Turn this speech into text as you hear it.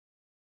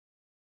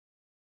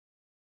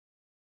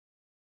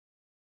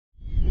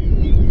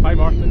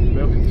Martin,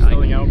 welcome to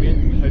Stirling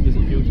Albion. How does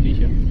it feel to be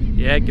here?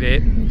 Yeah,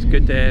 great. It's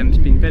good. It's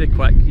been very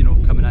quick, you know,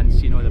 coming in,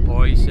 seeing all the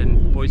boys,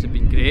 and the boys have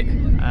been great.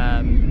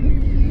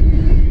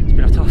 It's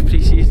been a tough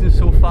pre-season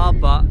so far,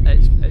 but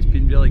it's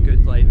been really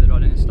good, like the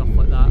running and stuff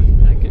like that.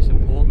 I think it's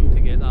important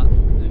to get that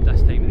at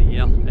this time of the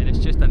year, and it's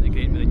just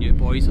integrating with the new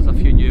boys. There's a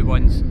few new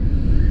ones.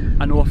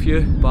 I know a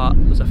few, but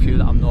there's a few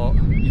that I'm not,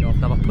 you know, I've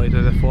never played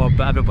with before,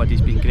 but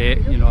everybody's been great,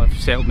 you know, I've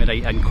settled me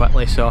right in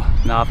quickly, so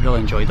no, I've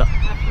really enjoyed it.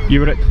 You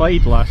were at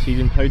Clyde last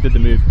season. How did the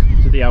move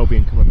to the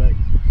Albion come about?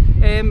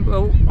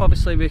 Well,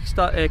 obviously we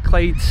started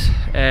Clyde,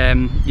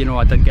 you know,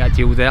 I didn't get a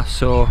deal there,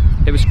 so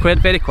it was quite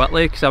very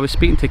quickly, because I was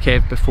speaking to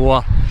Kev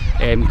before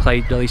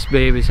Clyde released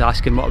me. He was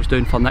asking what I was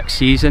doing for next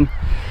season,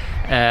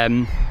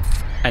 and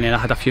then I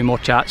had a few more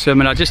chats with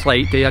him, and I just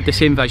liked, they had the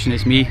same vision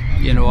as me.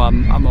 You know,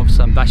 I'm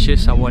obviously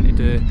ambitious. I want to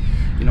do,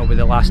 you know, with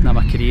the last in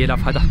my career, I've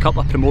had a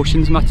couple of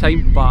promotions in my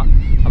time, but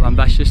I'm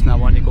ambitious and I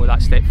want to go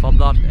that step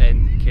further,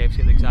 and Kev's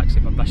got the exact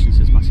same ambitions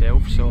as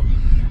myself, so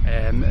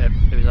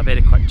it was a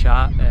very quick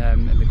chat,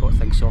 and we got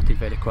things sorted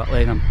very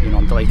quickly, and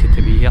I'm delighted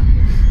to be here.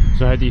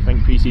 So how do you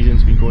think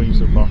pre-season's been going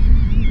so far?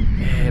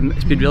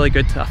 It's been really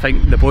good. I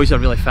think the boys are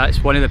really fit.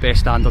 It's one of the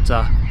best standards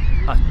of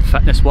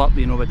fitness work.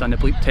 You know, we've done the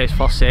bleep test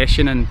first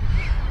session, and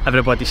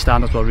everybody's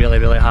standards were really,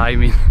 really high. I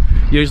mean,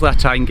 usually I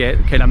try and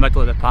get kind of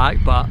middle of the pack,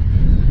 but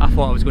I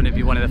thought I was going to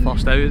be one of the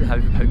first out,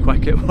 how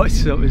quick it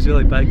was, so it was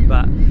really big.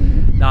 But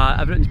nah,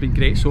 everything's been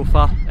great so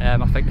far.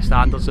 I think the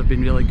standards have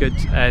been really good,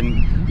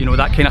 and you know,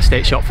 that kind of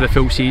sets you up for the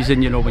full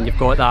season. You know, when you've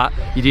got that,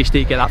 you just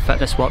need to get that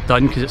fitness work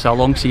done, because it's a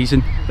long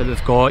season that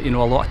we've got, you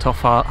know, a lot of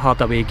tough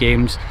hard away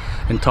games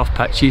and tough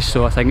pitches,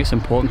 so I think it's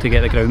important to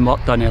get the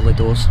groundwork done early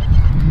doors.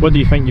 What do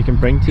you think you can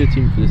bring to the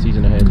team for the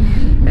season ahead?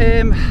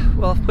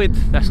 Well, I've played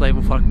this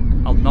level for a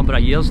number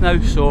of years now,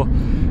 so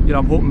you know,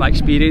 I'm hoping my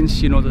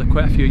experience, you know, there are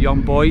quite a few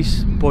young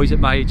boys at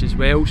my age as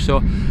well, so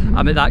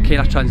I'm at that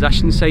kind of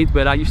transition side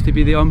where I used to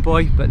be the young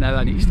boy, but now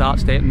I need to start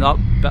stepping up,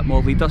 a bit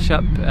more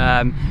leadership,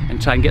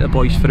 and try and get the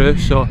boys through.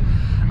 So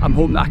I'm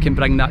hoping that I can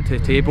bring that to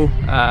the table,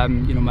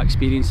 you know, my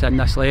experience in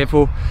this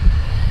level.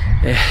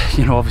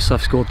 You know, obviously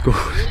I've scored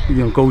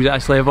goals at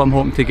this level. I'm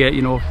hoping to get,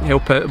 you know,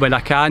 help out when I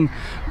can,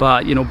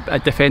 but you know, a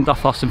defender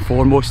first and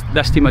foremost.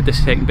 This team had the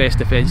second best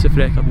defensive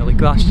record in the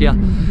league last year.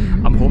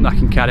 I'm hoping I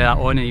can carry that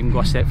on and even go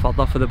a step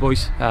further for the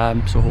boys,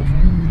 so hope.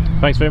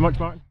 Thanks very much,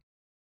 Martin.